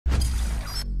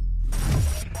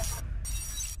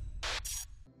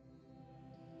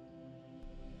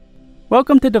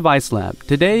Welcome to Device Lab.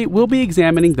 Today, we'll be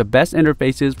examining the best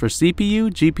interfaces for CPU,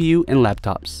 GPU, and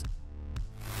laptops.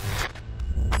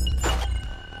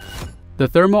 The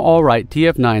Thermalright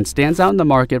TF9 stands out in the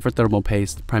market for thermal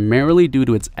paste primarily due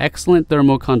to its excellent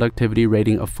thermal conductivity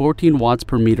rating of 14 watts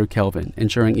per meter Kelvin,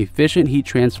 ensuring efficient heat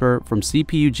transfer from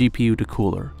CPU, GPU to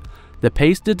cooler. The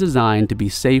paste is designed to be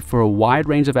safe for a wide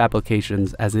range of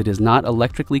applications as it is not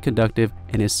electrically conductive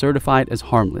and is certified as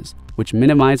harmless, which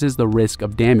minimizes the risk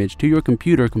of damage to your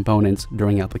computer components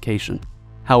during application.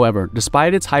 However,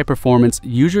 despite its high performance,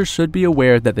 users should be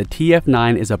aware that the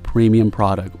TF9 is a premium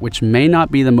product, which may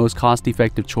not be the most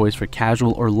cost-effective choice for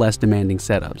casual or less demanding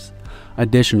setups.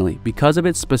 Additionally, because of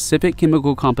its specific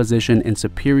chemical composition and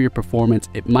superior performance,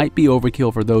 it might be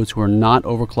overkill for those who are not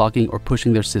overclocking or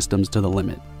pushing their systems to the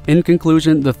limit. In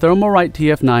conclusion, the Thermalright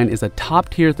TF9 is a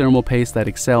top-tier thermal paste that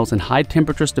excels in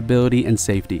high-temperature stability and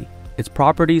safety. Its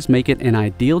properties make it an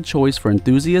ideal choice for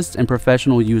enthusiasts and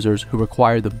professional users who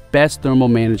require the best thermal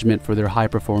management for their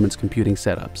high-performance computing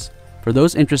setups. For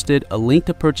those interested, a link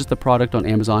to purchase the product on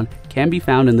Amazon can be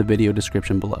found in the video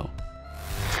description below.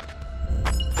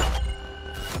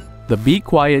 The Be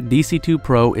Quiet DC2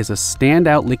 Pro is a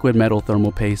standout liquid metal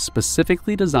thermal paste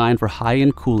specifically designed for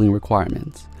high-end cooling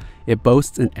requirements. It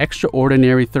boasts an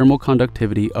extraordinary thermal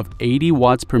conductivity of 80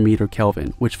 watts per meter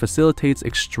Kelvin, which facilitates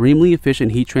extremely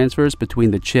efficient heat transfers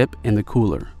between the chip and the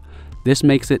cooler. This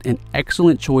makes it an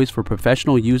excellent choice for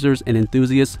professional users and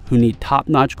enthusiasts who need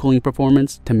top-notch cooling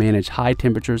performance to manage high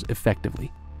temperatures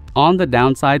effectively. On the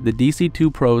downside, the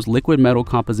DC2 Pro's liquid metal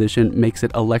composition makes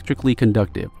it electrically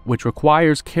conductive, which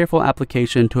requires careful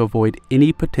application to avoid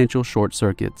any potential short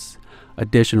circuits.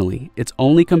 Additionally, it's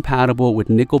only compatible with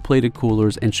nickel-plated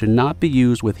coolers and should not be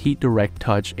used with heat direct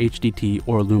touch, HDT,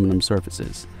 or aluminum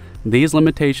surfaces. These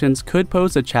limitations could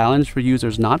pose a challenge for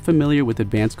users not familiar with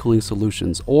advanced cooling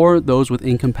solutions or those with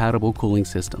incompatible cooling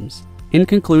systems. In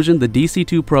conclusion, the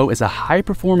DC2 Pro is a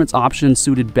high-performance option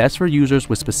suited best for users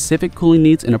with specific cooling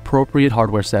needs and appropriate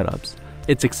hardware setups.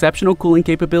 Its exceptional cooling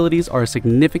capabilities are a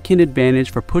significant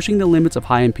advantage for pushing the limits of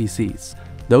high-end PCs.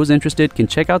 Those interested can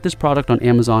check out this product on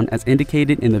Amazon as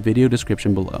indicated in the video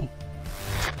description below.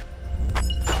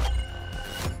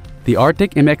 The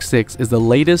Arctic MX6 is the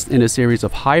latest in a series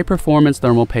of high-performance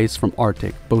thermal pastes from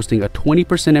Arctic, boasting a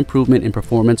 20% improvement in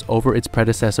performance over its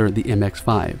predecessor, the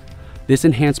MX5. This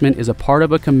enhancement is a part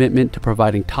of a commitment to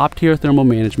providing top-tier thermal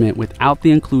management without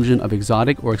the inclusion of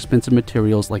exotic or expensive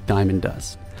materials like diamond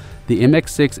dust. The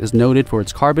MX6 is noted for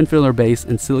its carbon filler base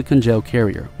and silicon gel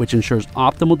carrier, which ensures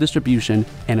optimal distribution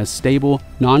and a stable,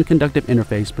 non-conductive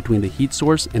interface between the heat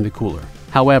source and the cooler.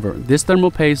 However, this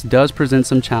thermal paste does present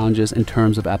some challenges in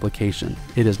terms of application.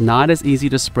 It is not as easy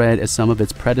to spread as some of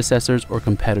its predecessors or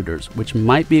competitors, which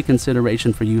might be a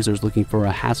consideration for users looking for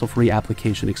a hassle-free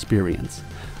application experience.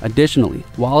 Additionally,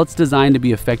 while it's designed to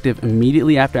be effective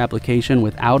immediately after application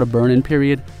without a burn-in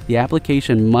period, the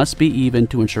application must be even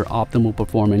to ensure optimal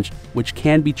performance, which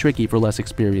can be tricky for less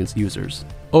experienced users.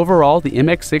 Overall, the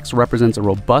MX6 represents a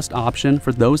robust option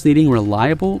for those needing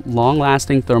reliable,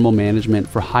 long-lasting thermal management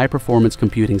for high-performance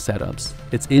computing setups.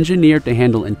 It's engineered to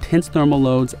handle intense thermal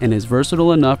loads and is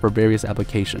versatile enough for various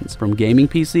applications, from gaming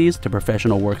PCs to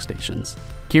professional workstations.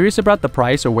 Curious about the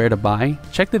price or where to buy?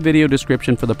 Check the video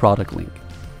description for the product link.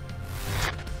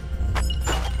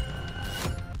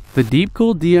 The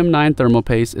DeepCool DM9 thermal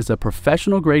paste is a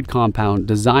professional-grade compound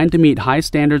designed to meet high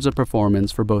standards of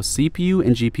performance for both CPU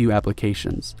and GPU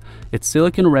applications. Its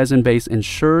silicon resin base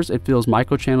ensures it fills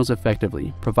microchannels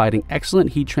effectively, providing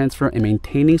excellent heat transfer and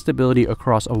maintaining stability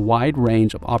across a wide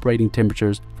range of operating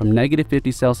temperatures from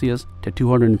 -50°C to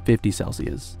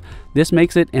 250°C. This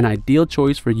makes it an ideal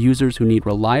choice for users who need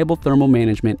reliable thermal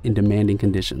management in demanding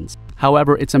conditions.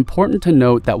 However, it's important to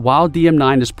note that while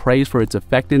DM9 is praised for its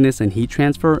effectiveness and heat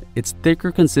transfer, its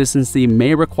thicker consistency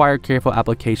may require careful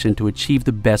application to achieve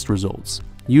the best results.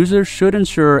 Users should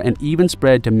ensure an even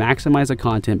spread to maximize the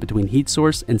content between heat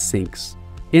source and sinks.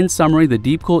 In summary, the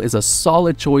DeepCool is a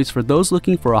solid choice for those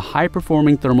looking for a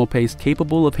high-performing thermal paste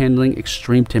capable of handling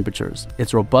extreme temperatures.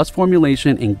 Its robust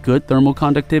formulation and good thermal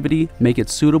conductivity make it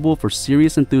suitable for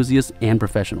serious enthusiasts and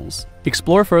professionals.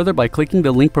 Explore further by clicking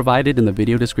the link provided in the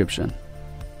video description.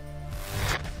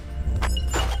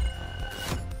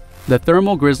 The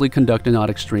Thermal Grizzly Conductonaut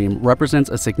Extreme represents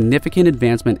a significant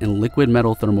advancement in liquid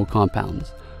metal thermal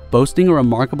compounds. Boasting a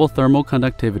remarkable thermal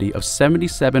conductivity of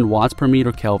 77 watts per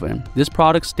meter Kelvin, this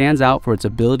product stands out for its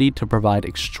ability to provide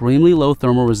extremely low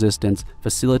thermal resistance,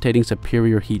 facilitating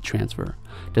superior heat transfer.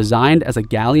 Designed as a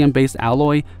gallium-based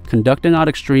alloy, Conductonaut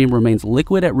Extreme remains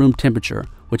liquid at room temperature,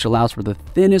 which allows for the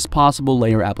thinnest possible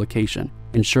layer application,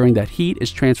 ensuring that heat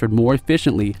is transferred more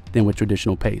efficiently than with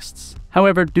traditional pastes.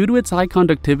 However, due to its high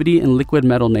conductivity and liquid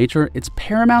metal nature, it's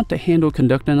paramount to handle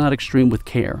Conductonaut Extreme with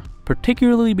care,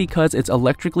 particularly because it's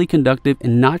electrically conductive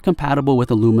and not compatible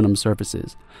with aluminum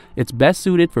surfaces. It's best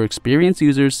suited for experienced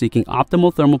users seeking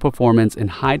optimal thermal performance in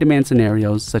high-demand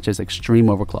scenarios such as extreme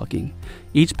overclocking.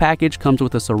 Each package comes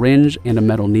with a syringe and a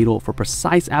metal needle for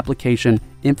precise application,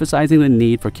 emphasizing the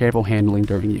need for careful handling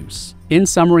during use. In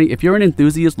summary, if you're an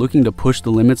enthusiast looking to push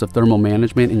the limits of thermal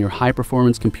management in your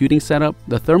high-performance computing setup,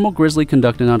 the Thermal Grizzly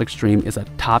Conductonaut Extreme is a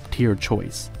top-tier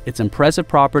choice. Its impressive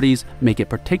properties make it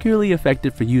particularly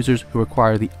effective for users who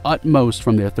require the utmost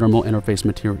from their thermal interface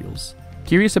materials.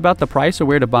 Curious about the price or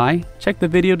where to buy? Check the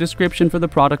video description for the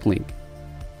product link.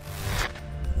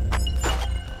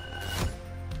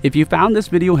 If you found this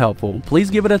video helpful, please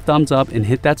give it a thumbs up and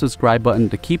hit that subscribe button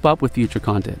to keep up with future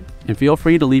content. And feel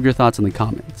free to leave your thoughts in the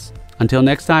comments. Until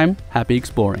next time, happy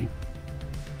exploring.